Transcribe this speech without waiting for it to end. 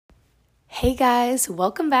Hey guys,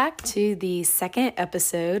 welcome back to the second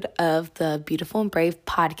episode of the Beautiful and Brave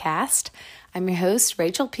podcast. I'm your host,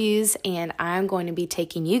 Rachel Pews, and I'm going to be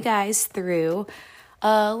taking you guys through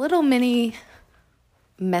a little mini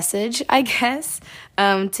message, I guess.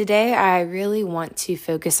 Today, I really want to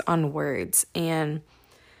focus on words and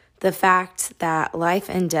the fact that life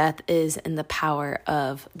and death is in the power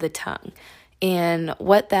of the tongue. And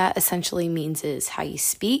what that essentially means is how you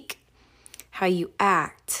speak, how you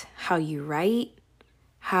act, how you write,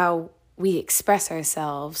 how we express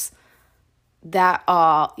ourselves, that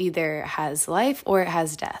all either has life or it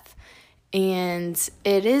has death. And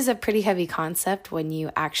it is a pretty heavy concept when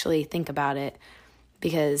you actually think about it,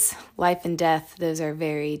 because life and death, those are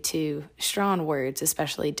very two strong words,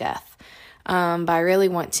 especially death. But I really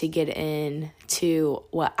want to get into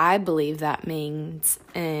what I believe that means,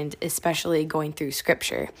 and especially going through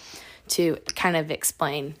scripture to kind of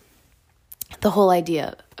explain the whole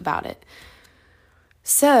idea about it.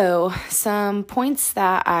 So, some points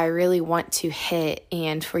that I really want to hit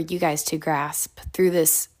and for you guys to grasp through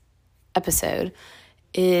this episode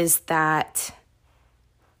is that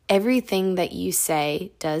everything that you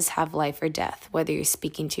say does have life or death, whether you're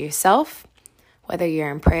speaking to yourself, whether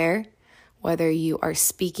you're in prayer, whether you are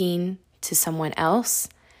speaking to someone else.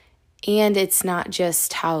 And it's not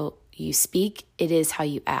just how you speak, it is how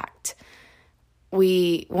you act.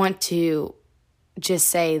 We want to just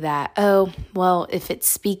say that, oh, well, if it's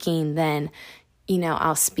speaking, then,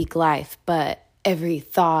 I'll speak life. But every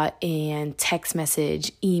thought and text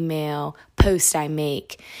message, email, post I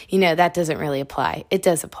make, that doesn't really apply. It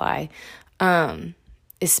does apply,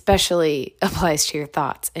 especially applies to your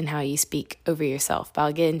thoughts and how you speak over yourself. But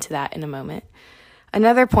I'll get into that in a moment.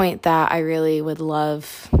 Another point that I really would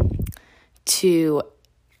love to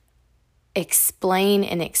explain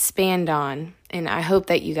and expand on, and I hope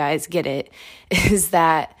that you guys get it, is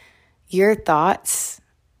that your thoughts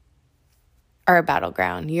are a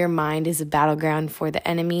battleground. Your mind is a battleground for the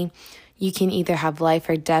enemy. You can either have life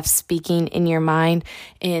or death speaking in your mind,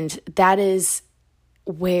 and that is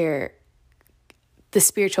where the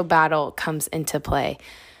spiritual battle comes into play.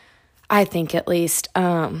 I think, at least,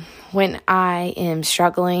 when I am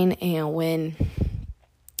struggling and when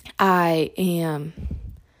I am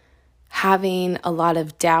having a lot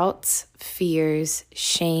of doubts, fears,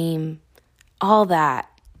 shame, all that,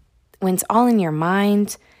 when it's all in your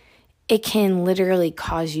mind, it can literally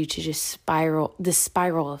cause you to just spiral, the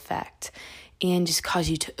spiral effect, and just cause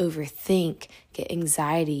you to overthink, get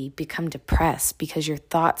anxiety, become depressed, because your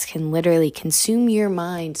thoughts can literally consume your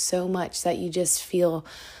mind so much that you just feel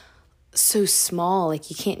so small, like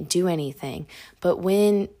you can't do anything. But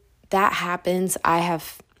when that happens,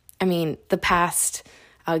 the past,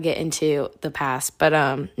 I'll get into the past,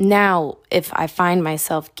 but now if I find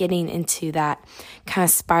myself getting into that kind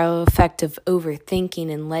of spiral effect of overthinking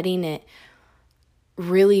and letting it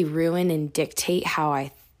really ruin and dictate how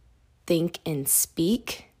I think and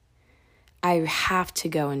speak, I have to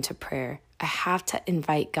go into prayer. I have to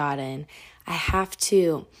invite God in. I have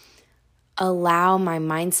to allow my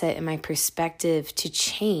mindset and my perspective to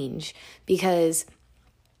change, because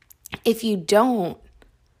if you don't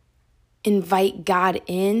invite God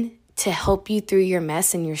in to help you through your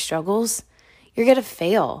mess and your struggles, you're going to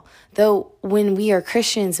fail. Though when we are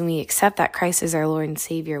Christians and we accept that Christ is our Lord and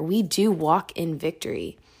Savior, we do walk in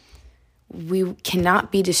victory. We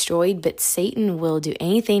cannot be destroyed, but Satan will do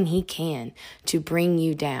anything he can to bring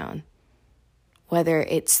you down, whether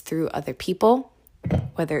it's through other people,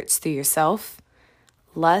 whether it's through yourself,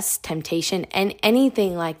 lust, temptation, and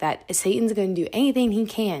anything like that. Satan's going to do anything he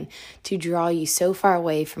can to draw you so far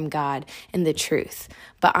away from God and the truth.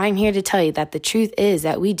 But I'm here to tell you that the truth is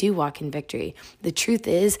that we do walk in victory. The truth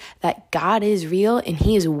is that God is real and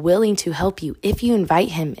he is willing to help you if you invite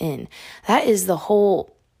him in. That is the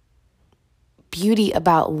whole beauty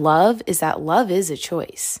about love, is that love is a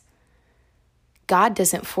choice. God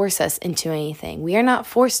doesn't force us into anything. We are not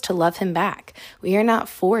forced to love him back. We are not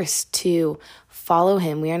forced to follow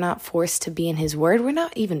him. We are not forced to be in his word. We're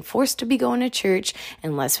not even forced to be going to church,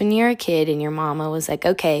 unless when you're a kid and your mama was like,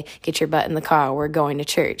 okay, get your butt in the car, we're going to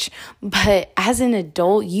church. But as an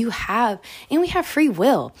adult, we have free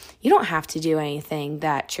will. You don't have to do anything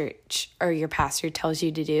that church or your pastor tells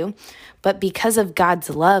you to do. But because of God's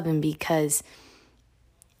love and because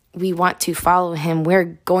we want to follow him,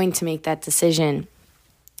 we're going to make that decision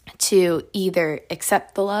to either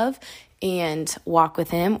accept the love and walk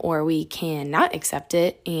with him, or we can not accept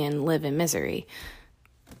it and live in misery.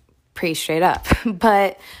 Pretty straight up.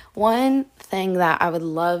 But one thing that I would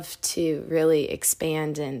love to really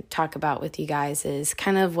expand and talk about with you guys is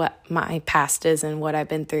kind of what my past is and what I've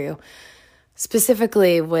been through,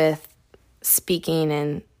 specifically with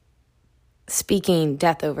speaking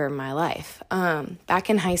death over my life. Back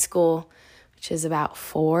in high school, which is about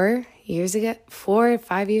 4 or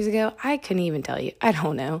 5 years ago, I couldn't even tell you. I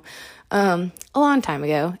don't know. A long time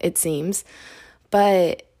ago, it seems.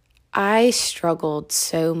 But I struggled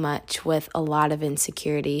so much with a lot of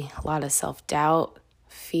insecurity, a lot of self-doubt,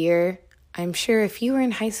 fear. I'm sure if you were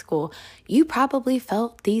in high school, you probably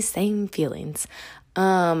felt these same feelings.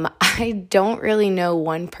 I don't really know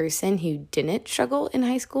one person who didn't struggle in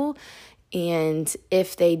high school. And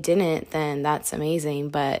if they didn't, then that's amazing.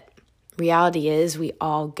 But reality is we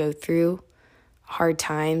all go through hard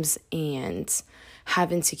times and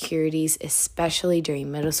have insecurities, especially during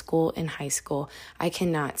middle school and high school. I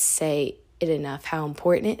cannot say it enough how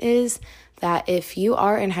important it is that if you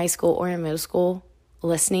are in high school or in middle school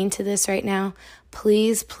listening to this right now,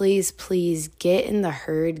 please, please, please get in the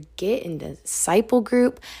herd, get in the disciple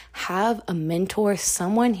group, have a mentor,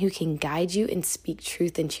 someone who can guide you and speak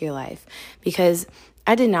truth into your life. Because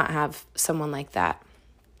I did not have someone like that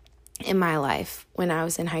in my life when I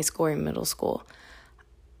was in high school or middle school.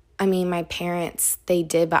 I mean, my parents, they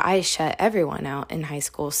did, but I shut everyone out in high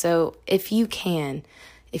school. So if you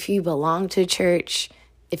belong to a church,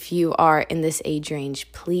 if you are in this age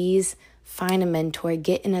range, please find a mentor,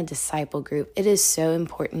 get in a disciple group. It is so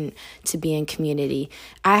important to be in community.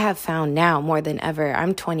 I have found now more than ever,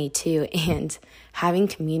 I'm 22, and having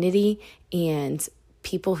community and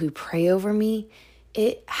people who pray over me,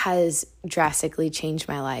 it has drastically changed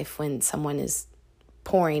my life when someone is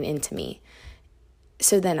pouring into me.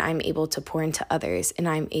 So then I'm able to pour into others, and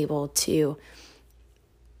I'm able to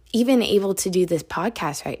do this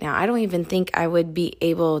podcast right now. I don't even think I would be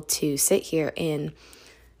able to sit here and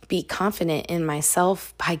be confident in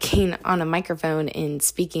myself by getting on a microphone and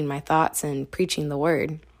speaking my thoughts and preaching the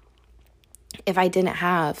word if I didn't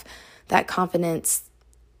have that confidence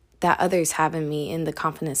that others have in me and the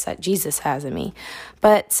confidence that Jesus has in me.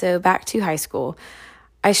 But so back to high school,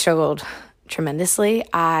 I struggled tremendously.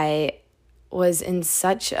 I was in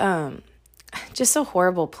such just a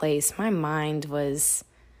horrible place. My mind was,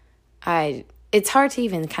 it's hard to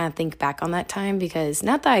even kind of think back on that time because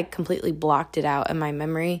not that I completely blocked it out in my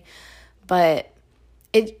memory, but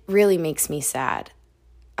it really makes me sad.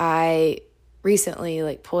 I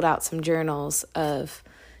recently pulled out some journals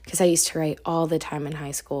because I used to write all the time in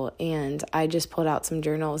high school, and I just pulled out some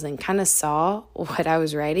journals and kind of saw what I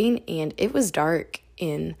was writing, and it was dark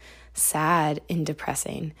and sad and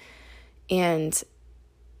depressing. And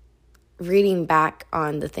reading back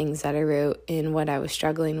on the things that I wrote and what I was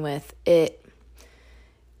struggling with,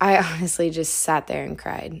 I honestly just sat there and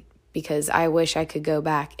cried because I wish I could go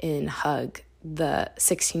back and hug the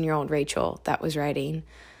 16-year-old Rachel that was writing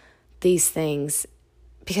these things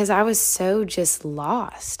because I was so just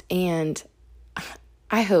lost. And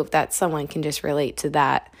I hope that someone can just relate to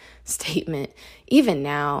that statement. Even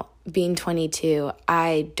now, being 22,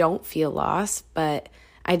 I don't feel lost, but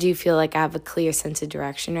I do feel like I have a clear sense of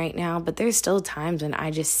direction right now, but there's still times when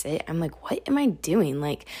I just sit, I'm like, what am I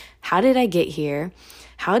doing? How did I get here?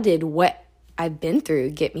 How did what I've been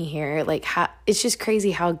through get me here? It's just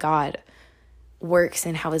crazy how God works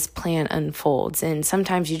and how his plan unfolds. And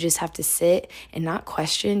sometimes you just have to sit and not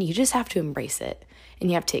question. You just have to embrace it.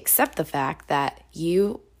 And you have to accept the fact that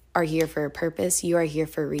you are here for a purpose. You are here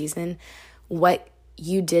for a reason. What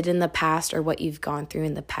you did in the past or what you've gone through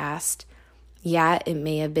in the past, yeah, it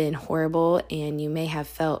may have been horrible and you may have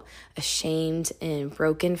felt ashamed and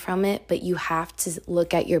broken from it, but you have to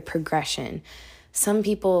look at your progression. Some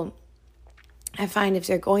people, I find if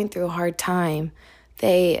they're going through a hard time,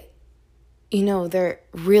 they're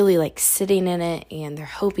really sitting in it and they're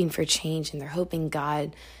hoping for change and they're hoping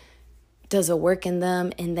God does a work in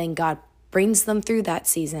them and then God brings them through that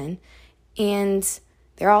season and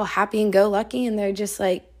they're all happy and go lucky and they're just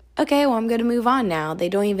like, okay, well, I'm going to move on now. They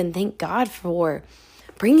don't even thank God for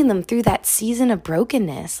bringing them through that season of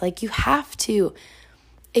brokenness. You have to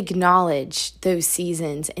acknowledge those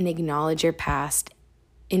seasons and acknowledge your past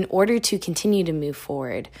in order to continue to move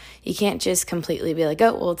forward. You can't just completely be like,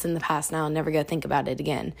 oh, well, it's in the past now. I'll never go think about it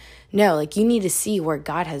again. No, you need to see where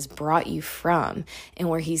God has brought you from and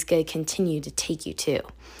where he's going to continue to take you to.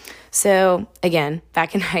 So again,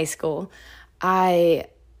 back in high school, I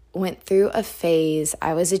went through a phase.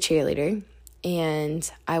 I was a cheerleader,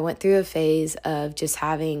 and I went through a phase of just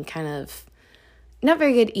having kind of not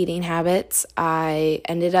very good eating habits. I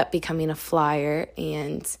ended up becoming a flyer,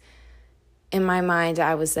 and in my mind,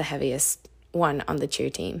 I was the heaviest one on the cheer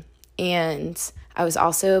team. And I was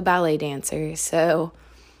also a ballet dancer, so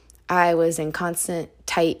I was in constant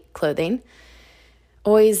tight clothing.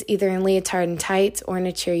 always either in leotard and tights or in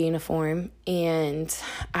a cheer uniform. And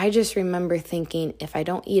I just remember thinking, if I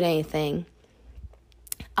don't eat anything,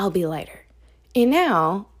 I'll be lighter. And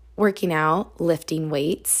now, working out, lifting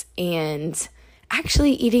weights, and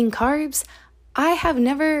actually eating carbs, I have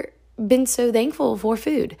never been so thankful for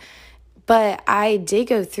food. But I did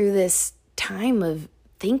go through this time of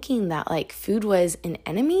thinking that like food was an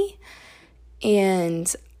enemy.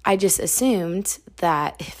 And I just assumed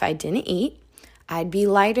that if I didn't eat, I'd be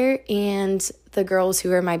lighter, and the girls who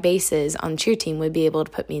were my bases on the cheer team would be able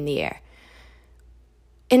to put me in the air.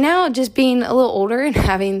 And now, just being a little older and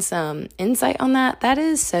having some insight on that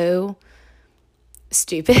is so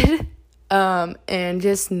stupid. And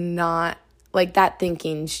just not, like, that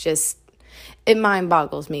thinking's just, it mind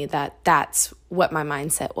boggles me that that's what my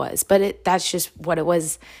mindset was. But that's just what it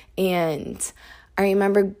was. And I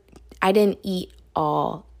remember I didn't eat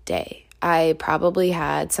all day. I probably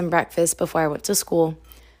had some breakfast before I went to school,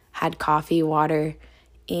 had coffee, water,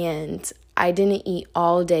 and I didn't eat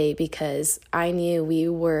all day because I knew we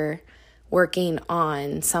were working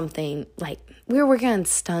on something, like we were working on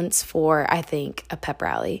stunts for, I think, a pep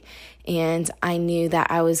rally. And I knew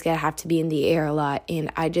that I was going to have to be in the air a lot.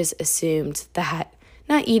 And I just assumed that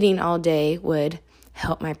not eating all day would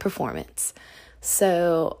help my performance.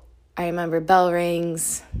 So I remember bell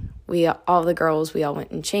rings. All the girls, we all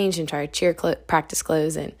went and changed into our cheer practice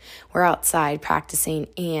clothes, and we're outside practicing,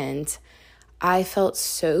 and I felt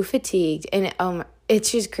so fatigued. And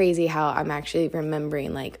it's just crazy how I'm actually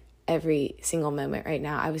remembering like every single moment right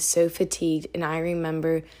now. I was so fatigued, and I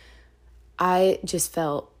remember I just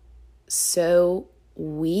felt so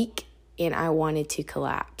weak, and I wanted to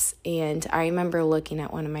collapse. And I remember looking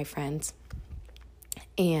at one of my friends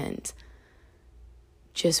and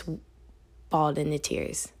just bawled into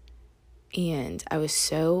tears. And I was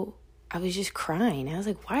just crying. I was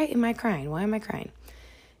like, why am I crying? Why am I crying?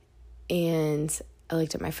 And I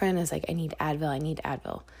looked at my friend. I was like, I need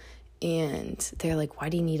Advil. And they're like, why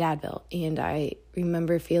do you need Advil? And I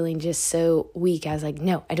remember feeling just so weak. I was like,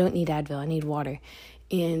 no, I don't need Advil. I need water.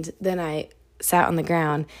 And then I sat on the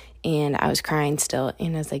ground and I was crying still.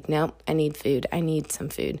 And I was like, no, I need food. I need some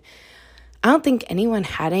food. I don't think anyone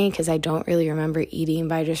had any because I don't really remember eating,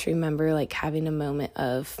 but I just remember like having a moment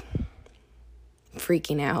of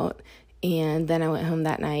freaking out. And then I went home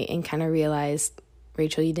that night and kind of realized,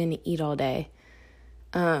 Rachel, you didn't eat all day.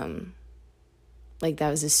 Like that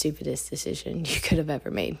was the stupidest decision you could have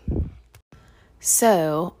ever made.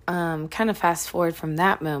 So, kind of fast forward from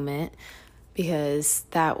that moment, because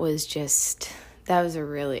I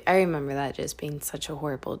remember that just being such a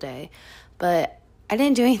horrible day, but I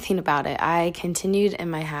didn't do anything about it. I continued in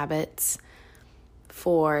my habits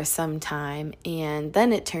for some time, and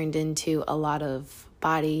then it turned into a lot of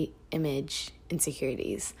body image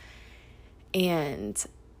insecurities. And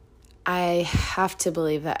I have to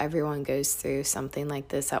believe that everyone goes through something like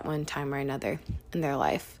this at one time or another in their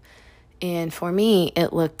life. And for me,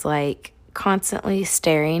 it looked like constantly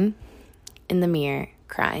staring in the mirror,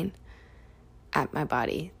 crying at my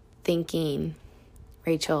body, thinking,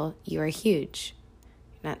 Rachel, you are huge.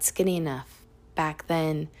 You're not skinny enough. Back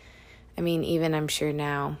then, even I'm sure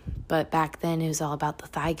now, but back then it was all about the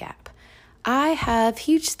thigh gap. I have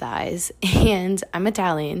huge thighs, and I'm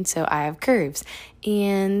Italian, so I have curves.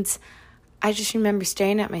 And I just remember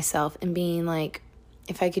staring at myself and being like,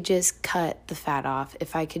 if I could just cut the fat off,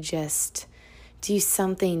 if I could just do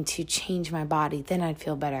something to change my body, then I'd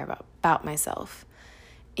feel better about myself.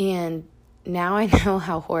 And now I know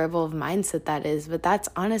how horrible of a mindset that is, but that's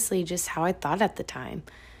honestly just how I thought at the time.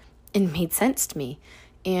 It made sense to me.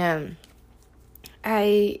 And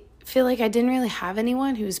I feel like I didn't really have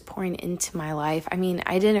anyone who was pouring into my life. I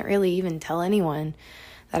didn't really even tell anyone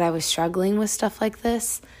that I was struggling with stuff like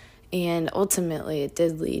this. And ultimately, it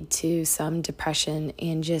did lead to some depression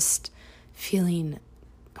and just feeling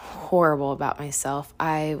horrible about myself.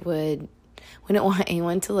 I wouldn't want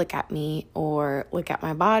anyone to look at me or look at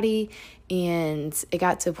my body. And it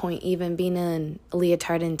got to a point, even being in a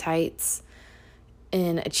leotard and tights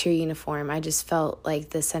in a cheer uniform, I just felt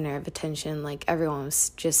like the center of attention, like everyone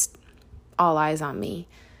was just all eyes on me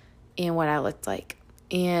and what I looked like.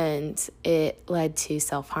 And it led to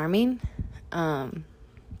self-harming,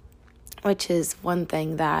 which is one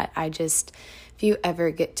thing that if you ever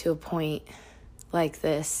get to a point like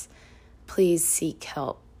this, please seek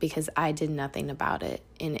help, because I did nothing about it.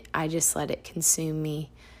 And I just let it consume me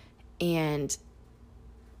and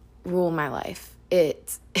rule my life.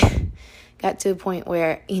 It got to a point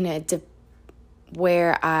where,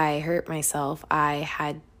 where I hurt myself,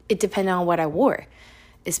 it depended on what I wore,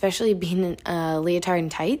 especially being in a leotard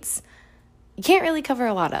and tights. You can't really cover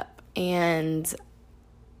a lot up. And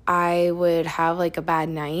I would have like a bad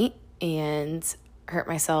night and hurt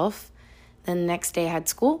myself. Then the next day I had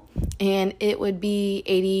school and it would be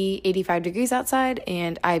 80, 85 degrees outside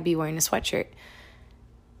and I'd be wearing a sweatshirt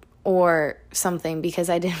or something because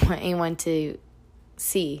I didn't want anyone to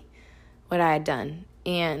see what I had done.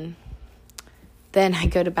 And then I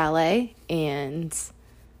go to ballet and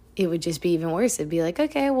it would just be even worse. It'd be like,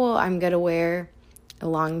 okay, well, I'm going to wear a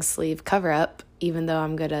long sleeve cover up, even though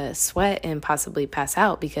I'm going to sweat and possibly pass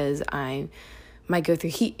out because I might go through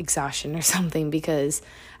heat exhaustion or something because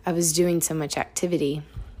I was doing so much activity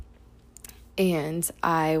and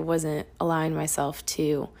I wasn't allowing myself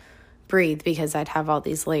to breathe because I'd have all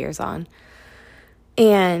these layers on.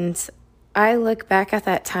 And I look back at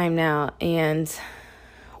that time now and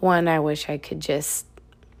one, I wish I could just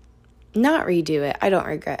not redo it. I don't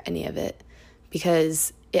regret any of it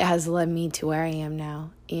because it has led me to where I am now.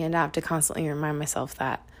 And I have to constantly remind myself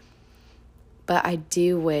that. But I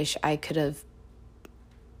do wish I could have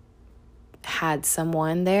had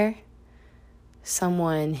someone there,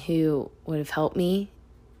 someone who would have helped me.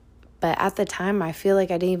 But at the time, I feel like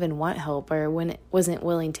I didn't even want help or wasn't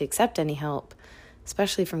willing to accept any help,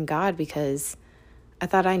 especially from God, because I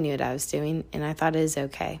thought I knew what I was doing and I thought it was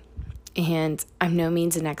okay. And I'm no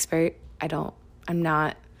means an expert. I'm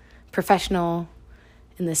not professional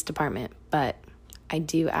in this department, but I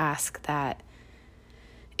do ask that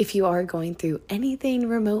if you are going through anything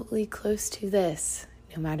remotely close to this,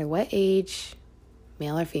 no matter what age,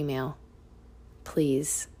 male or female,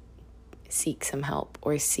 please seek some help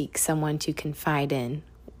or seek someone to confide in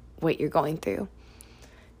what you're going through.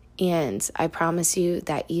 And I promise you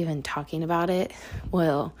that even talking about it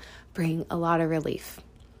will bring a lot of relief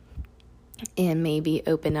and maybe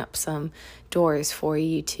open up some doors for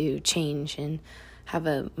you to change and have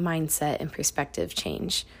a mindset and perspective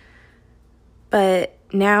change. But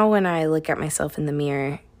now when I look at myself in the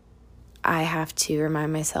mirror, I have to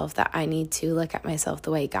remind myself that I need to look at myself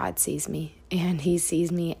the way God sees me. And He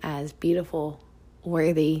sees me as beautiful,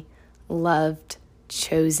 worthy, loved,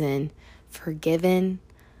 chosen, forgiven,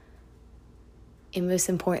 and most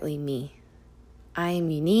importantly, me. I am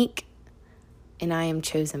unique and I am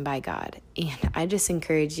chosen by God. And I just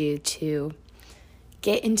encourage you to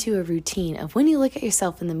get into a routine of when you look at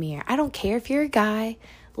yourself in the mirror. I don't care if you're a guy.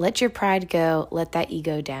 Let your pride go. Let that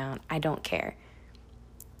ego down. I don't care.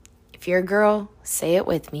 If you're a girl, say it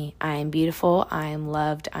with me. I am beautiful. I am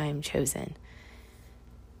loved. I am chosen.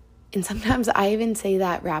 And sometimes I even say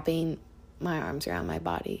that wrapping my arms around my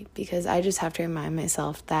body because I just have to remind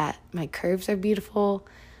myself that my curves are beautiful.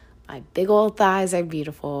 My big old thighs are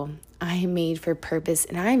beautiful. I am made for purpose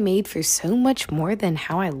and I am made for so much more than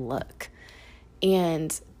how I look.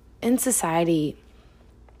 And in society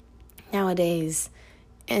nowadays,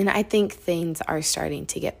 and I think things are starting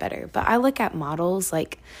to get better, but I look at models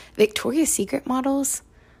like Victoria's Secret models.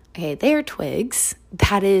 Okay, they are twigs.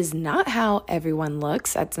 That is not how everyone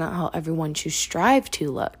looks. That's not how everyone should strive to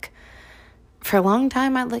look. For a long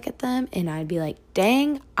time, I'd look at them and I'd be like,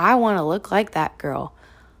 dang, I want to look like that girl.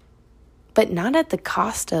 But not at the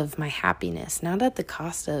cost of my happiness, not at the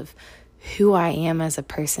cost of who I am as a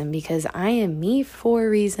person, because I am me for a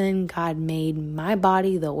reason. God made my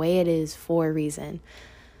body the way it is for a reason.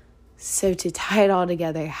 So to tie it all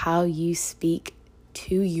together, how you speak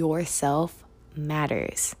to yourself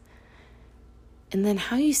matters. And then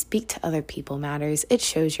how you speak to other people matters. It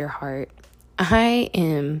shows your heart. I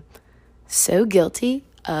am so guilty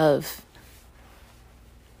of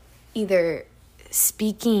either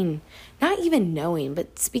speaking, not even knowing,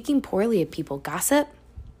 but speaking poorly of people. Gossip.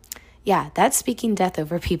 Yeah, that's speaking death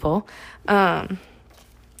over people.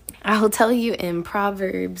 I'll tell you in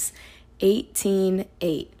Proverbs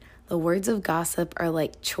 18:8, the words of gossip are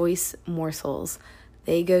like choice morsels.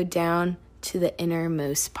 They go down to the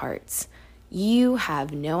innermost parts. You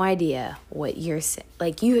have no idea what you're saying.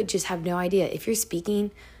 Like, you just have no idea. If you're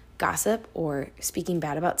speaking gossip or speaking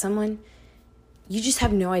bad about someone, you just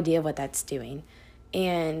have no idea what that's doing.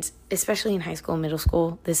 And especially in high school and middle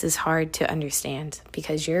school, this is hard to understand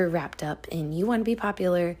because you're wrapped up and you want to be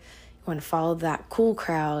popular. You want to follow that cool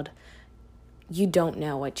crowd. You don't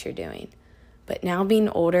know what you're doing. But now being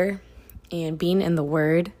older and being in the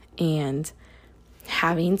Word and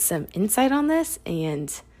having some insight on this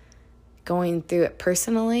and going through it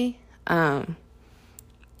personally,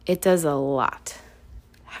 it does a lot.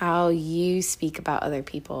 How you speak about other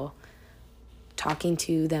people, talking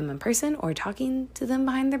to them in person or talking to them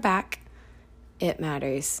behind their back, it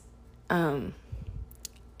matters. And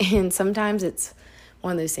sometimes it's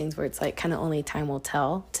one of those things where it's like kind of only time will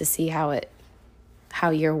tell to see how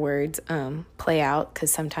your words play out,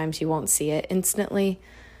 because sometimes you won't see it instantly.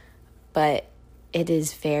 But it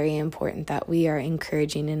is very important that we are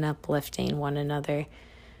encouraging and uplifting one another.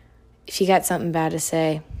 If you got something bad to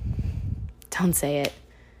say, don't say it.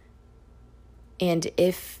 And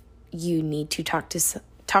if you need to talk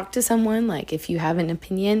to someone, like if you have an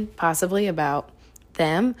opinion possibly about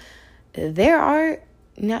them, there are,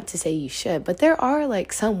 not to say you should, but there are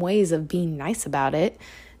like some ways of being nice about it,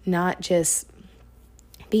 not just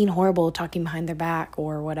being horrible, talking behind their back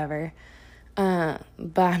or whatever. But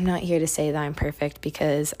I'm not here to say that I'm perfect,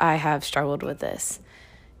 because I have struggled with this.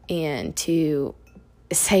 And to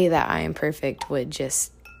say that I am perfect I would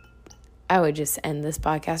just end this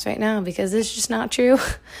podcast right now, because it's just not true.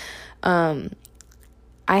 I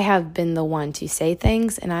have been the one to say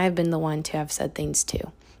things, and I have been the one to have said things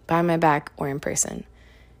too, behind my back or in person.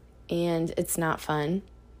 And it's not fun.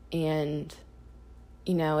 And,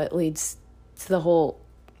 it leads to the whole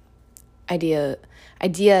idea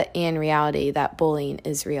and reality that bullying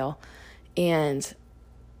is real. And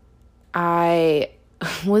I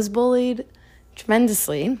was bullied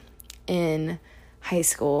tremendously in high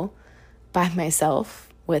school by myself,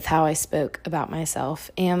 with how I spoke about myself,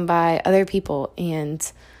 and by other people. And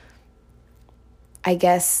I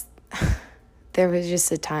guess there was just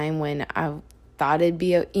a time when I thought it'd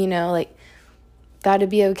be, thought it'd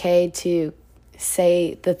be okay to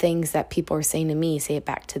say the things that people are saying to me, say it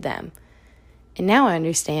back to them. And now I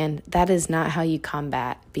understand that is not how you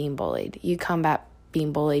combat being bullied. You combat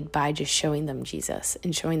being bullied by just showing them Jesus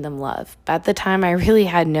and showing them love. But at the time, I really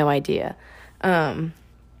had no idea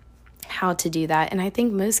how to do that. And I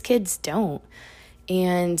think most kids don't.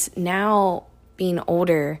 And now, being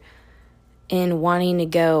older and wanting to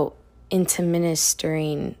go into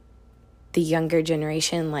ministering the younger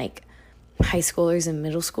generation, like high schoolers and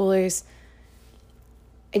middle schoolers,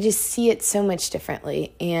 I just see it so much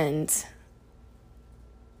differently. And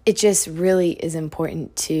it just really is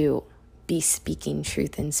important to be speaking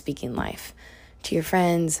truth and speaking life to your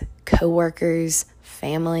friends, coworkers,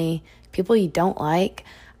 family, people you don't like.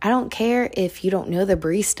 I don't care if you don't know the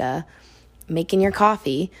barista making your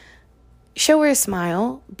coffee. Show her a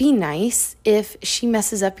smile. Be nice. If she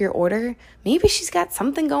messes up your order, maybe she's got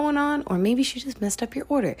something going on, or maybe she just messed up your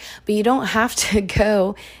order. But you don't have to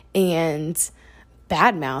go and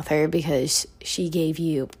badmouth her because she gave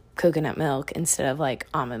you coconut milk instead of like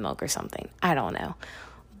almond milk or something. I don't know.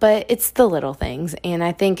 But it's the little things. And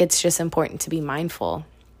I think it's just important to be mindful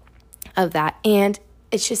of that. And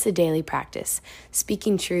it's just a daily practice.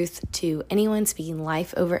 Speaking truth to anyone, speaking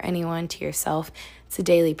life over anyone, to yourself, it's a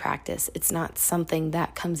daily practice. It's not something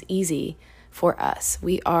that comes easy for us.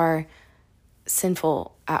 We are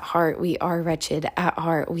sinful at heart. We are wretched at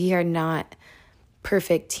heart. We are not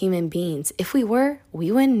perfect human beings. If we were,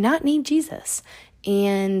 we would not need Jesus.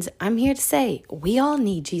 And I'm here to say, we all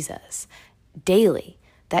need Jesus daily.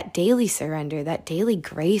 That daily surrender, that daily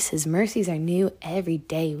grace, his mercies are new every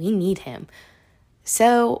day. We need him.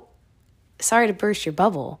 So, sorry to burst your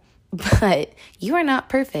bubble, but you are not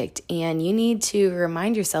perfect, and you need to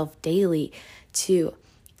remind yourself daily to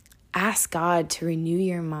ask God to renew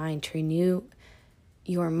your mind,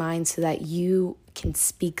 so that you can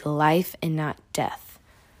speak life and not death.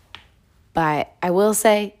 But I will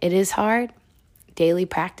say it is hard, daily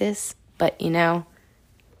practice, but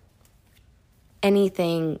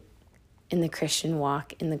anything in the Christian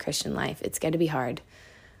walk, in the Christian life, it's got to be hard.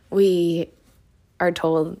 We are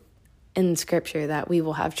told in scripture that we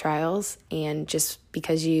will have trials, and just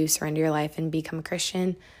because you surrender your life and become a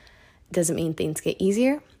Christian doesn't mean things get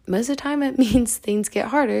easier. Most of the time it means things get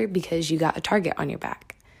harder because you got a target on your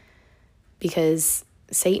back. Because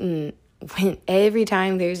Satan, every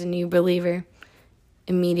time there's a new believer,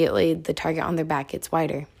 immediately the target on their back gets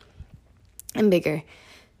wider and bigger,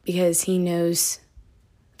 because he knows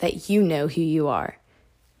that you know who you are,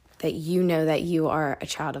 that you know that you are a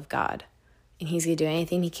child of God. And he's going to do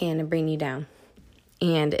anything he can to bring you down.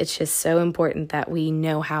 And it's just so important that we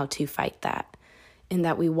know how to fight that, and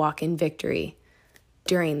that we walk in victory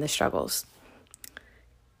during the struggles.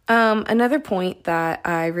 Another point that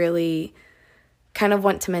I really kind of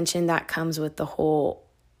want to mention that comes with the whole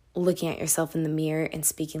looking at yourself in the mirror and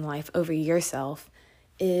speaking life over yourself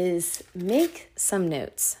is make some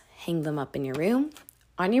notes. Hang them up in your room,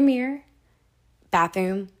 on your mirror,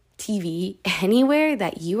 bathroom, TV, anywhere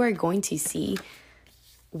that you are going to see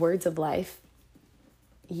words of life.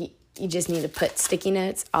 You just need to put sticky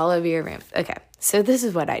notes all over your room. Okay, so this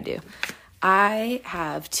is what I do. I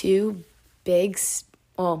have two big,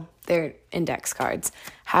 they're index cards.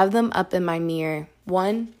 Have them up in my mirror.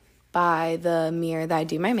 One by the mirror that I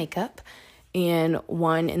do my makeup, and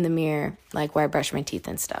one in the mirror like where I brush my teeth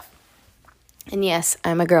and stuff. And yes,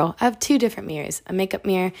 I'm a girl. I have two different mirrors, a makeup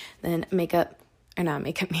mirror, then a makeup or not a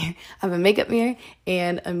makeup mirror. I have a makeup mirror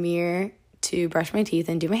and a mirror to brush my teeth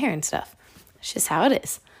and do my hair and stuff. It's just how it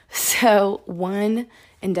is. So one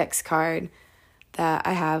index card that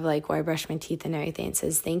I have, like where I brush my teeth and everything, it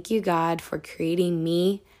says, "Thank you, God, for creating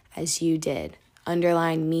me as you did."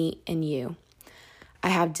 Underline me and you. I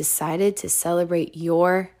have decided to celebrate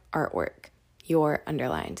your artwork. Your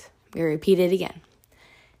underlined. We repeat it again.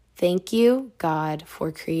 Thank you, God,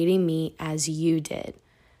 for creating me as you did.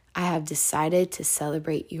 I have decided to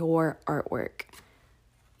celebrate your artwork.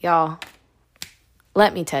 Y'all,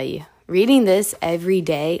 let me tell you, reading this every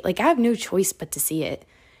day, like I have no choice but to see it.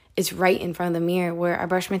 It's right in front of the mirror where I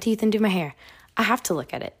brush my teeth and do my hair. I have to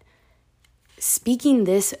look at it. Speaking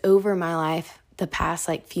this over my life the past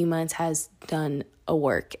few months has done a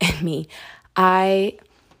work in me. I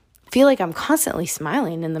feel like I'm constantly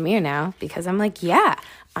smiling in the mirror now because I'm like, yeah,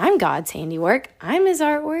 I'm God's handiwork. I'm his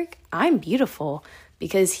artwork. I'm beautiful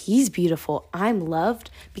because he's beautiful. I'm loved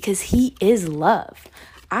because he is loved.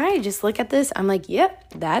 I just look at this. I'm like, yep,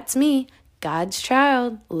 that's me. God's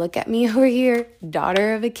child. Look at me over here.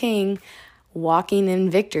 Daughter of a king, walking in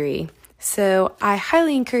victory. So I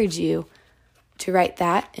highly encourage you to write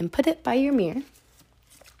that and put it by your mirror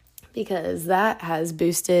because that has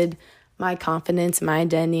boosted my confidence, my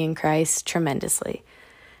identity in Christ tremendously.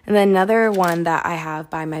 And then another one that I have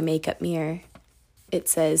by my makeup mirror, it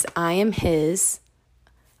says, "I am his,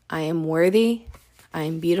 I am worthy, I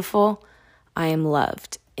am beautiful, I am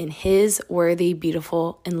loved." And his, worthy,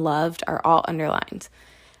 beautiful, and loved are all underlined.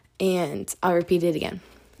 And I'll repeat it again.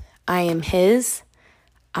 I am his,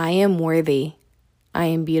 I am worthy, I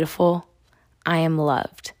am beautiful, I am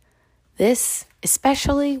loved. This,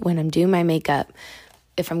 especially when I'm doing my makeup,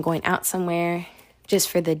 if I'm going out somewhere just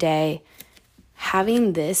for the day,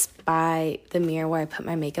 having this by the mirror where I put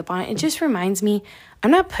my makeup on, it just reminds me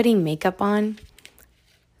I'm not putting makeup on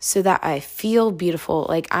so that I feel beautiful.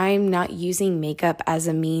 Like I'm not using makeup as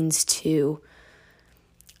a means to,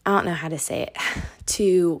 I don't know how to say it,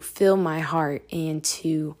 to fill my heart and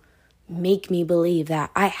to make me believe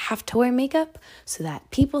that I have to wear makeup so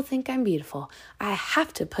that people think I'm beautiful. I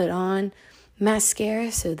have to put on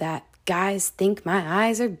mascara so that guys think my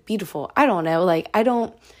eyes are beautiful. I don't know. I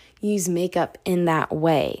don't use makeup in that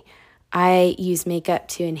way. I use makeup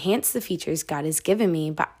to enhance the features God has given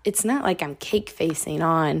me, but it's not like I'm cake facing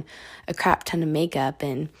on a crap ton of makeup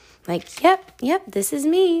and yep, this is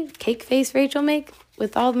me, cake face Rachel make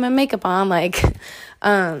with all my makeup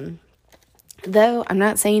on. Though I'm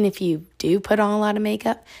not saying if you do put on a lot of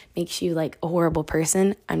makeup, makes you a horrible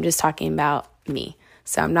person. I'm just talking about me.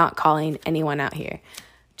 So I'm not calling anyone out here.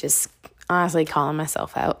 Just honestly calling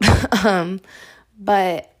myself out.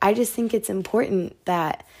 But I just think it's important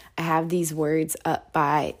that I have these words up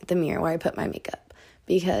by the mirror where I put my makeup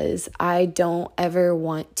because I don't ever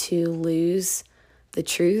want to lose the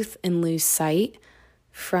truth and lose sight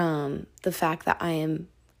from the fact that I am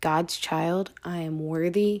God's child. I am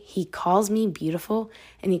worthy. He calls me beautiful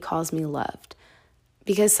and he calls me loved.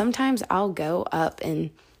 Because sometimes I'll go up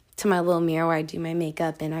and to my little mirror where I do my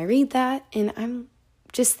makeup and I read that and I'm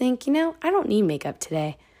just think, I don't need makeup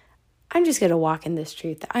today. I'm just going to walk in this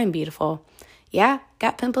truth that I'm beautiful. Yeah,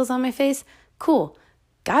 got pimples on my face? Cool.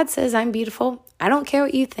 God says I'm beautiful. I don't care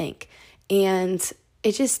what you think. And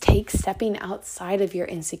it just takes stepping outside of your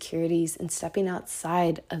insecurities and stepping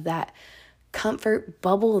outside of that comfort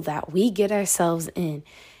bubble that we get ourselves in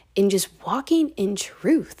and just walking in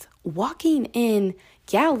truth. Walking in,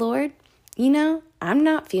 yeah, Lord, I'm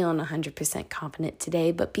not feeling 100% confident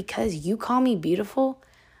today, but because you call me beautiful,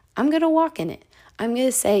 I'm going to walk in it. I'm going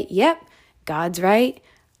to say, yep, God's right.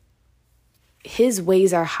 His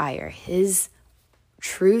ways are higher. His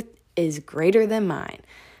truth is greater than mine.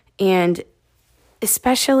 And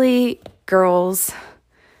especially girls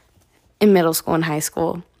in middle school and high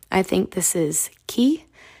school, I think this is key.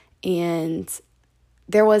 And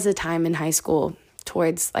there was a time in high school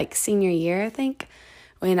towards senior year, I think,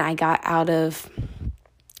 when I got out of,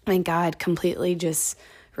 when God completely just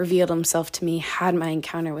revealed himself to me, had my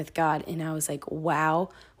encounter with God. And I was like, wow,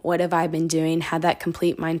 what have I been doing? Had that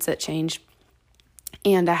complete mindset change.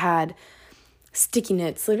 And I had sticky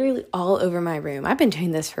notes literally all over my room. I've been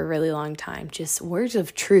doing this for a really long time. Just words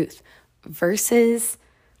of truth, verses,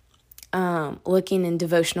 looking in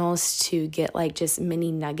devotionals to get just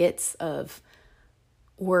mini nuggets of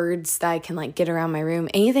words that I can get around my room.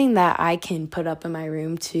 Anything that I can put up in my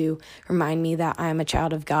room to remind me that I'm a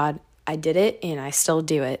child of God. I did it and I still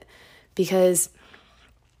do it because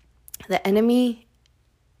the enemy,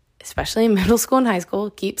 especially in middle school and high school,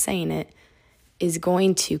 keep saying it, is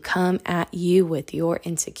going to come at you with your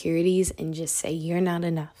insecurities and just say, you're not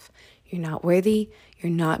enough. You're not worthy.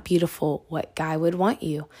 You're not beautiful. What guy would want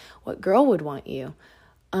you? What girl would want you?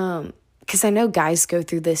 Because I know guys go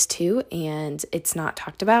through this too, and it's not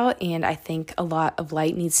talked about. And I think a lot of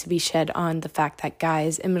light needs to be shed on the fact that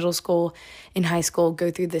guys in middle school and high school go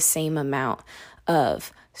through the same amount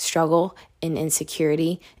of struggle and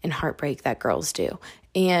insecurity and heartbreak that girls do.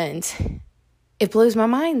 And it blows my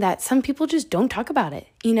mind that some people just don't talk about it,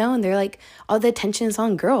 and they're like, all the attention is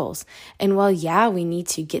on girls. And well, yeah, we need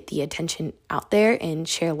to get the attention out there and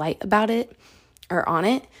share light about it or on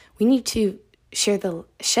it. We need to shed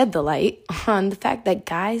the light on the fact that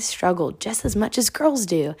guys struggle just as much as girls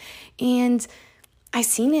do. And I've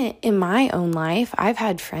seen it in my own life. I've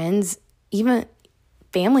had friends, even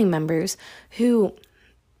family members who,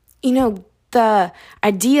 the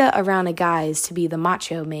idea around a guy is to be the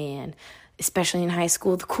macho man, especially in high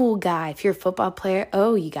school, the cool guy. If you're a football player,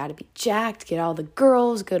 you got to be jacked, get all the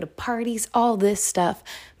girls, go to parties, all this stuff.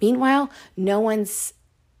 Meanwhile, no one's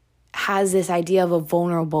has this idea of a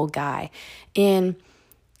vulnerable guy. And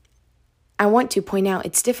I want to point out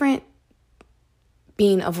it's different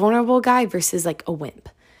being a vulnerable guy versus like a wimp.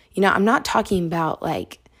 I'm not talking about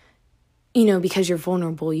like, because you're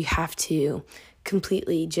vulnerable, you have to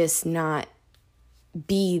completely just not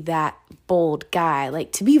be that bold guy.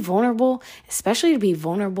 Like, to be vulnerable, especially to be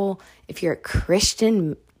vulnerable if you're a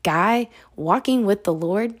Christian guy walking with the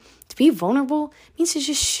Lord, to be vulnerable means to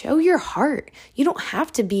just show your heart. You don't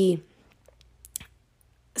have to be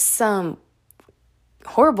some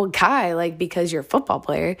horrible guy like because you're a football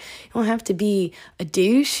player. You don't have to be a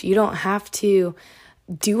douche. You don't have to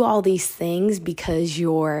do all these things because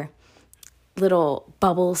your little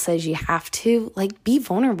bubble says you have to. Like, be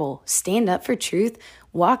vulnerable, stand up for truth,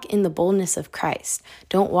 walk in the boldness of Christ.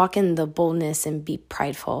 Don't walk in the boldness and be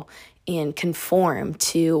prideful and conform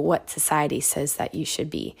to what society says that you should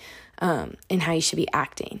be, and how you should be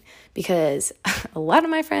acting. Because a lot of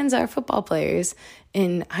my friends are football players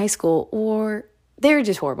in high school, or they're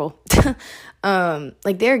just horrible.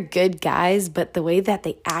 Like, they're good guys, but the way that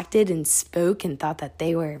they acted and spoke and thought that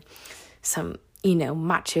they were some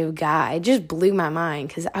macho guy just blew my mind,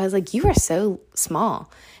 because I was like, you are so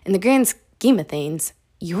small. In the grand scheme of things,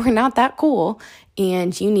 you are not that cool,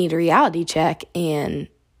 and you need a reality check and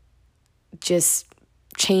just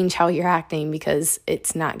change how you're acting, because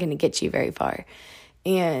it's not going to get you very far.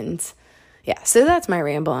 And yeah, so that's my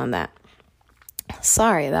ramble on that.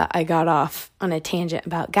 Sorry that I got off on a tangent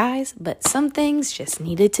about guys, but some things just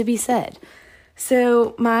needed to be said.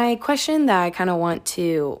 So my question that I kind of want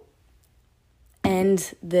to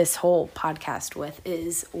end this whole podcast with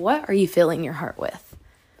is, what are you filling your heart with?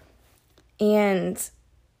 And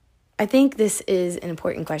I think this is an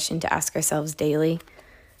important question to ask ourselves daily,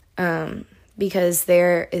 because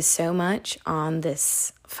there is so much on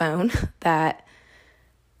this phone that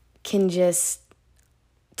can just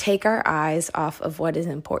take our eyes off of what is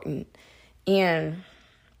important. And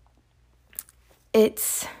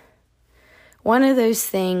it's one of those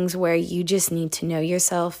things where you just need to know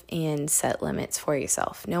yourself and set limits for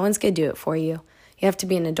yourself. No one's going to do it for you. You have to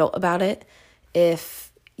be an adult about it.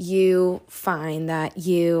 If you find that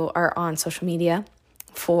you are on social media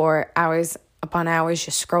for hours upon hours,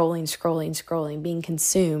 just scrolling, being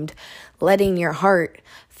consumed, letting your heart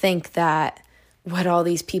think that what all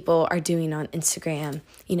these people are doing on Instagram,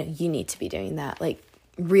 you need to be doing that. Like,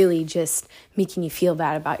 really just making you feel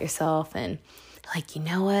bad about yourself and like, you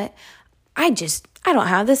know what? I don't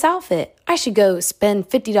have this outfit. I should go spend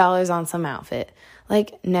 $50 on some outfit.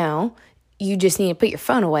 Like, no, you just need to put your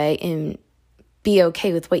phone away and be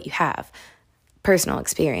okay with what you have. Personal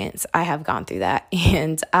experience. I have gone through that,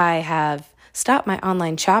 and I have stopped my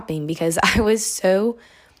online shopping because I was so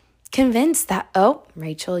convinced that,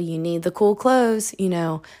 Rachel, you need the cool clothes,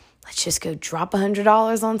 let's just go drop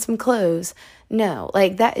 $100 on some clothes. No,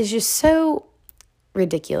 like, that is just so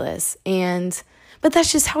ridiculous. But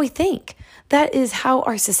that's just how we think. That is how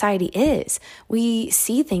our society is. We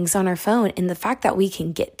see things on our phone, and the fact that we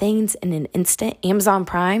can get things in an instant, Amazon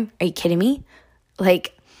Prime, are you kidding me?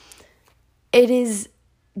 Like, it is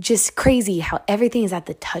just crazy how everything is at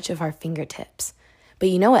the touch of our fingertips. But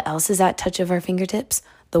you know what else is at touch of our fingertips?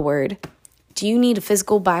 The Word. Do you need a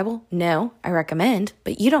physical Bible? No, I recommend,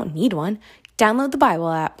 but you don't need one. Download the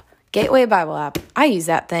Bible app, Gateway Bible app. I use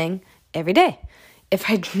that thing every day. If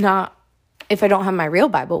I don't have my real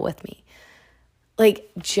Bible with me.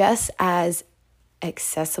 Like, just as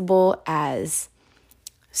accessible as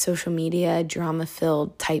social media,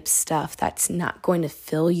 drama-filled type stuff that's not going to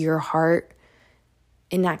fill your heart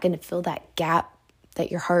and not going to fill that gap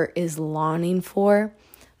that your heart is longing for,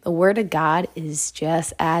 the Word of God is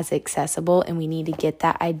just as accessible, and we need to get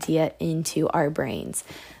that idea into our brains.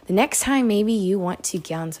 the next time maybe you want to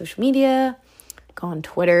get on social media, go on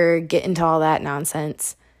Twitter, get into all that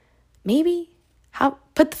nonsense, maybe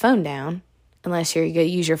put the phone down, unless you're going to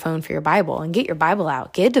use your phone for your Bible, and get your Bible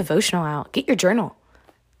out, get a devotional out, get your journal.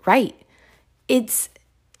 Right. It's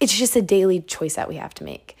just a daily choice that we have to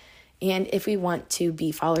make. And if we want to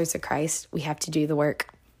be followers of Christ, we have to do the work.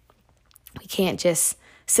 We can't just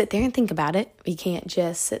sit there and think about it. We can't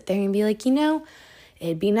just sit there and be like,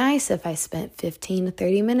 it'd be nice if I spent 15 to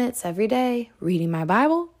 30 minutes every day reading my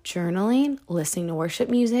Bible, journaling, listening to worship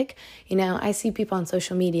music. I see people on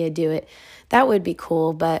social media do it. That would be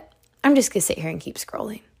cool, but I'm just going to sit here and keep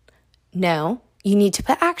scrolling. No, you need to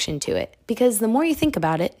put action to it, because the more you think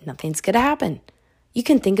about it, nothing's going to happen. You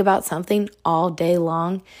can think about something all day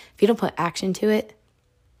long. If you don't put action to it,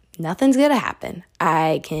 nothing's going to happen.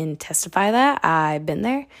 I can testify that. I've been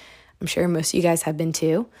there. I'm sure most of you guys have been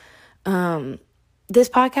too. This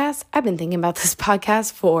podcast, I've been thinking about this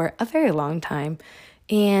podcast for a very long time,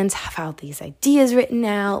 and have all these ideas written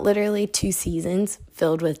out, literally 2 seasons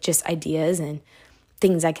filled with just ideas and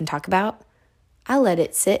things I can talk about. I let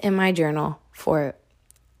it sit in my journal for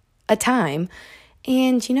a time,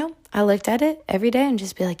 and I looked at it every day and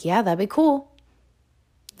just be like, yeah, that'd be cool.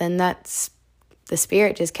 Then the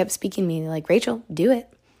Spirit just kept speaking to me like, Rachel, do it.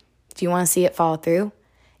 Do you want to see it fall through?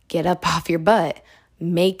 Get up off your butt.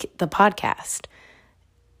 Make the podcast.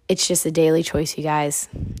 It's just a daily choice, you guys.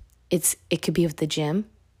 It could be with the gym.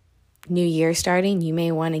 New year starting, you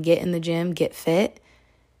may want to get in the gym, get fit.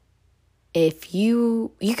 If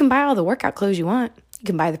you can buy all the workout clothes you want. You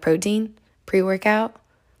can buy the protein, pre-workout,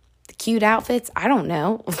 the cute outfits, I don't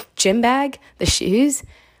know, gym bag, the shoes.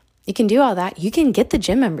 You can do all that. You can get the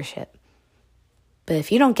gym membership. But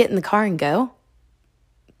if you don't get in the car and go,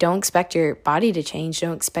 don't expect your body to change.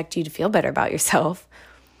 Don't expect you to feel better about yourself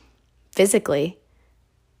physically.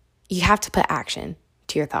 You have to put action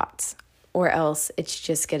to your thoughts, or else it's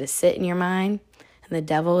just going to sit in your mind and the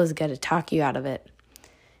devil is going to talk you out of it.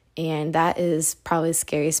 And that is probably the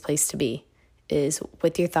scariest place to be, is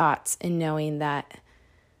with your thoughts and knowing that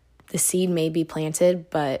the seed may be planted,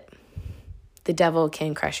 but the devil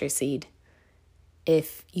can crush your seed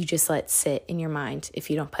if you just let it sit in your mind, if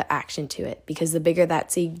you don't put action to it. Because the bigger that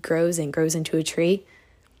seed grows and grows into a tree,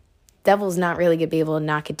 devil's not really going to be able to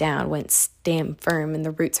knock it down when it's stand firm and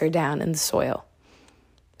the roots are down in the soil.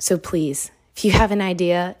 So please, if you have an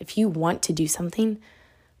idea, if you want to do something,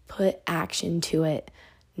 put action to it.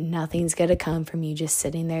 Nothing's going to come from you just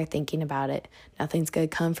sitting there thinking about it. Nothing's going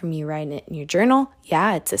to come from you writing it in your journal.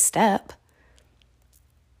 Yeah, it's a step.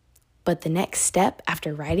 But the next step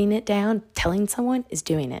after writing it down, telling someone, is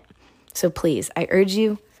doing it. So please, I urge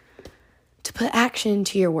you to put action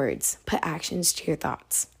to your words. Put actions to your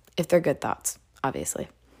thoughts, if they're good thoughts, obviously.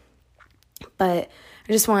 But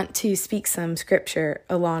I just want to speak some scripture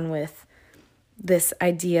along with this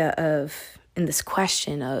idea of, and this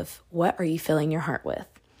question of, what are you filling your heart with?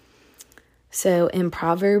 So in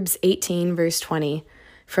Proverbs 18, verse 20,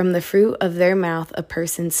 from the fruit of their mouth a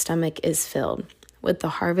person's stomach is filled. With the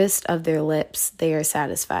harvest of their lips they are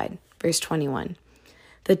satisfied. Verse 21,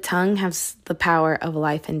 the tongue has the power of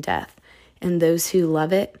life and death, and those who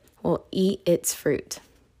love it will eat its fruit.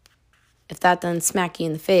 If that doesn't smack you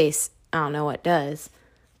in the face, I don't know what does,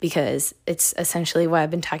 because it's essentially what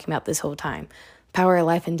I've been talking about this whole time. Power of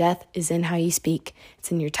life and death is in how you speak.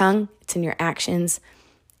 It's in your tongue. It's in your actions.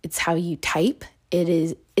 It's how you type.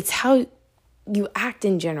 It's how you act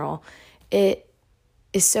in general. It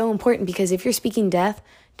is so important, because if you're speaking death,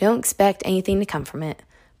 don't expect anything to come from it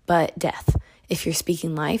but death. If you're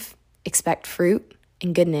speaking life, expect fruit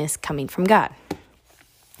and goodness coming from God.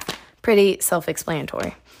 Pretty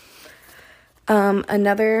self-explanatory.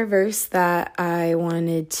 Another verse that I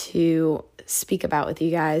wanted to speak about with you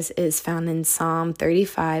guys is found in Psalm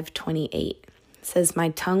 35:28. It says, my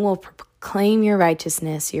tongue will proclaim your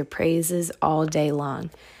righteousness, your praises all day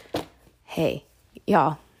long. Hey,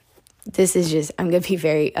 y'all, this is just, I'm going to be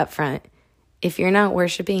very upfront. If you're not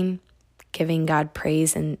worshiping, giving God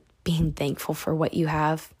praise and being thankful for what you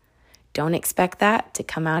have, don't expect that to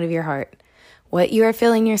come out of your heart. What you are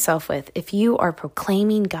filling yourself with, if you are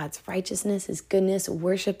proclaiming God's righteousness, His goodness,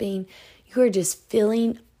 worshiping, you are just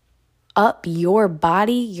filling up your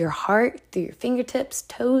body, your heart, through your fingertips,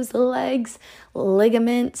 toes, the legs,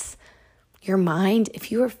 ligaments, your mind. If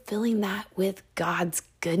you are filling that with God's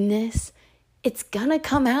goodness, it's gonna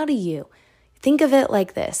come out of you. Think of it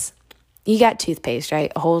like this. You got toothpaste,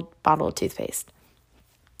 right? A whole bottle of toothpaste.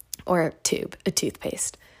 Or a tube of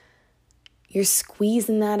toothpaste. You're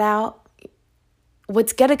squeezing that out.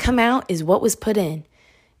 What's gonna come out is what was put in.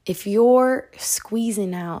 If you're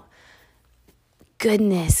squeezing out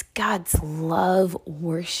goodness, God's love,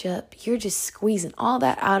 worship, you're just squeezing all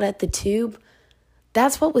that out at the tube.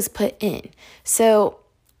 That's what was put in. So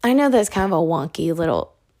I know that's kind of a wonky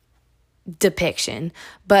little depiction,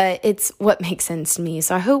 but it's what makes sense to me.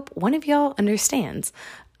 So I hope one of y'all understands.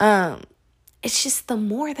 It's just the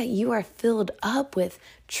more that you are filled up with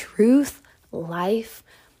truth, life,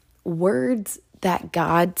 words that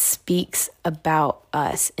God speaks about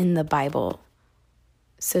us in the Bible,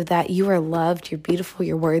 so that you are loved, you're beautiful,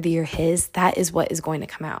 you're worthy, you're His, that is what is going to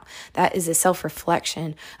come out. That is a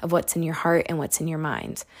self-reflection of what's in your heart and what's in your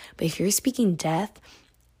mind. But if you're speaking death,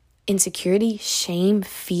 insecurity, shame,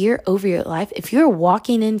 fear over your life, if you're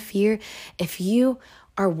walking in fear, if you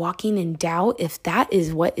are walking in doubt, if that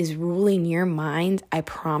is what is ruling your mind, I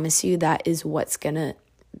promise you that is what's going to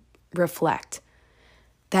reflect.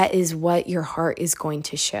 That is what your heart is going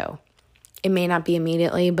to show. It may not be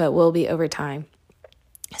immediately, but will be over time.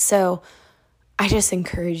 So I just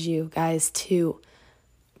encourage you guys to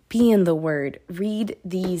be in the Word. Read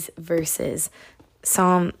these verses.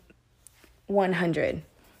 Psalm 100.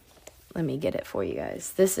 Let me get it for you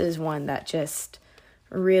guys. This is one that just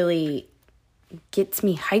really gets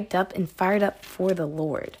me hyped up and fired up for the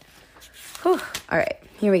Lord. Whew. All right,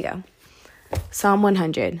 here we go. Psalm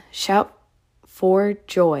 100. Shout for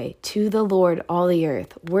joy to the Lord, all the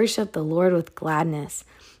earth. Worship the Lord with gladness.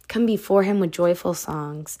 Come before Him with joyful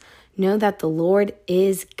songs. Know that the Lord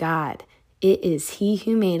is God. It is He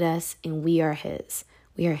who made us, and we are His.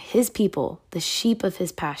 We are His people, the sheep of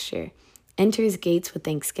His pasture. Enter His gates with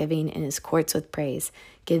thanksgiving and His courts with praise.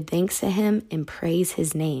 Give thanks to Him and praise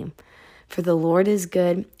His name. For the Lord is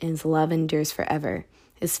good, and His love endures forever.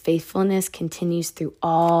 His faithfulness continues through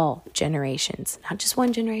all generations. Not just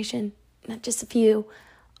one generation, not just a few,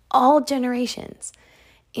 all generations.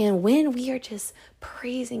 And when we are just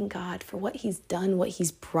praising God for what He's done, what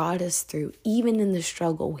He's brought us through, even in the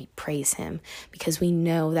struggle, we praise Him because we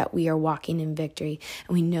know that we are walking in victory,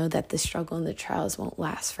 and we know that the struggle and the trials won't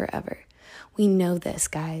last forever. We know this,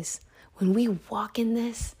 guys. When we walk in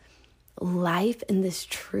this life and this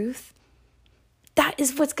truth, that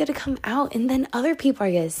is what's going to come out. And then other people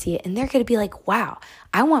are going to see it, and they're going to be like, wow,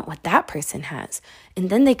 I want what that person has. And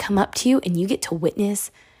then they come up to you, and you get to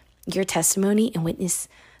witness your testimony and witness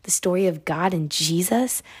the story of God and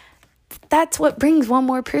Jesus. That's what brings one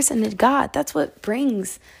more person to God. That's what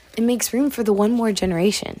brings and makes room for the one more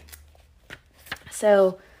generation.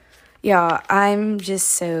 So, yeah, I'm just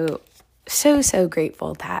so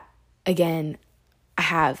grateful that, again, I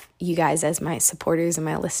have you guys as my supporters and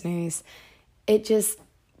my listeners. It just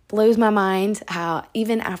blows my mind how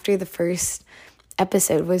even after the first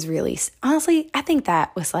episode was released, honestly, I think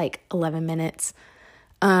that was like 11 minutes.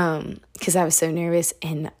 Because I was so nervous,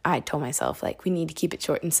 and I told myself, like, we need to keep it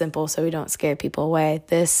short and simple so we don't scare people away.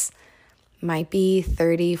 This might be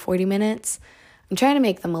 30, 40 minutes. I'm trying to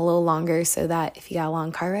make them a little longer so that if you got a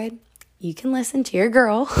long car ride, you can listen to your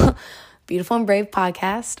girl, Beautiful and Brave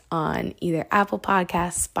podcast on either Apple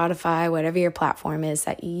Podcasts, Spotify, whatever your platform is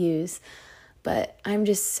that you use. But I'm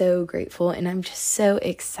just so grateful, and I'm just so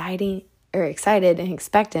excited and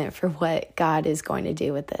expectant for what God is going to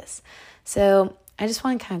do with this. So I just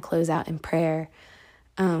want to kind of close out in prayer,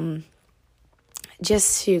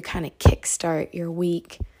 just to kind of kickstart your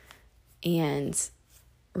week and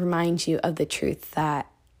remind you of the truth that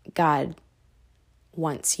God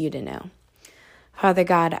wants you to know. Father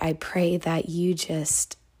God, I pray that you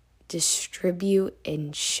just distribute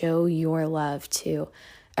and show your love to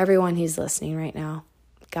everyone who's listening right now.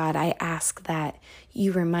 God, I ask that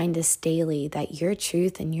you remind us daily that your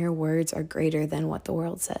truth and your words are greater than what the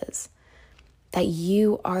world says. That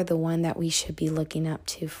you are the one that we should be looking up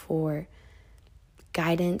to for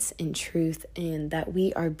guidance and truth, and that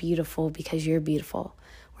we are beautiful because you're beautiful.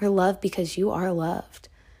 We're loved because you are loved.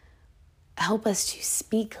 Help us to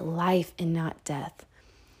speak life and not death.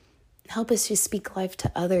 Help us to speak life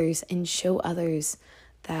to others and show others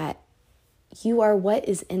that you are what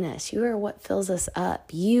is in us. You are what fills us up.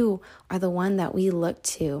 You are the one that we look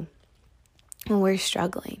to when we're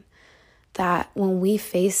struggling. That when we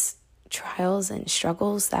face trials and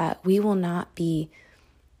struggles, that we will not be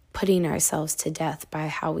putting ourselves to death by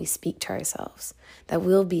how we speak to ourselves, that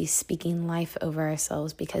we'll be speaking life over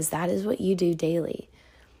ourselves, because that is what you do daily,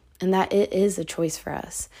 and that it is a choice for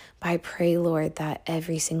us. But I pray, Lord, that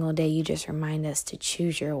every single day you just remind us to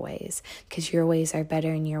choose your ways, because your ways are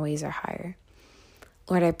better and your ways are higher.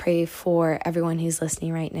 Lord, I pray for everyone who's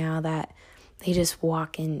listening right now that they just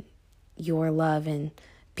walk in your love and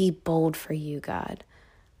be bold for you, God.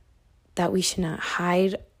 That we should not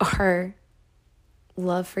hide our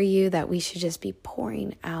love for you, that we should just be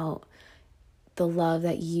pouring out the love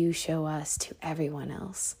that you show us to everyone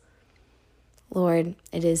else. Lord,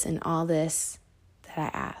 it is in all this that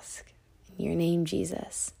I ask. In your name,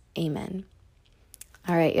 Jesus. Amen.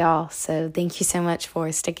 All right, y'all. So thank you so much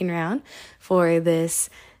for sticking around for this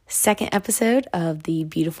second episode of the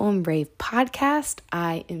Beautiful and Brave podcast.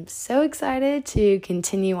 I am so excited to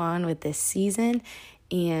continue on with this season,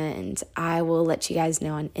 and I will let you guys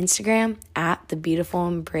know on Instagram at the Beautiful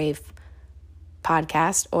and Brave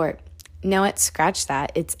podcast, or no, scratch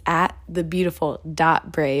that. It's at the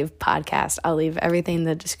beautiful.brave podcast. I'll leave everything in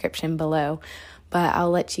the description below, but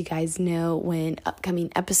I'll let you guys know when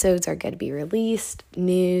upcoming episodes are going to be released,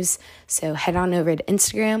 news. So head on over to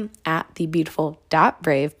Instagram at the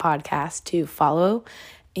beautiful.brave podcast to follow,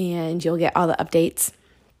 and you'll get all the updates.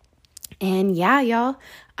 And yeah, y'all,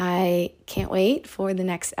 I can't wait for the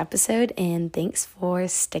next episode, and thanks for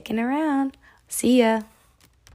sticking around. See ya.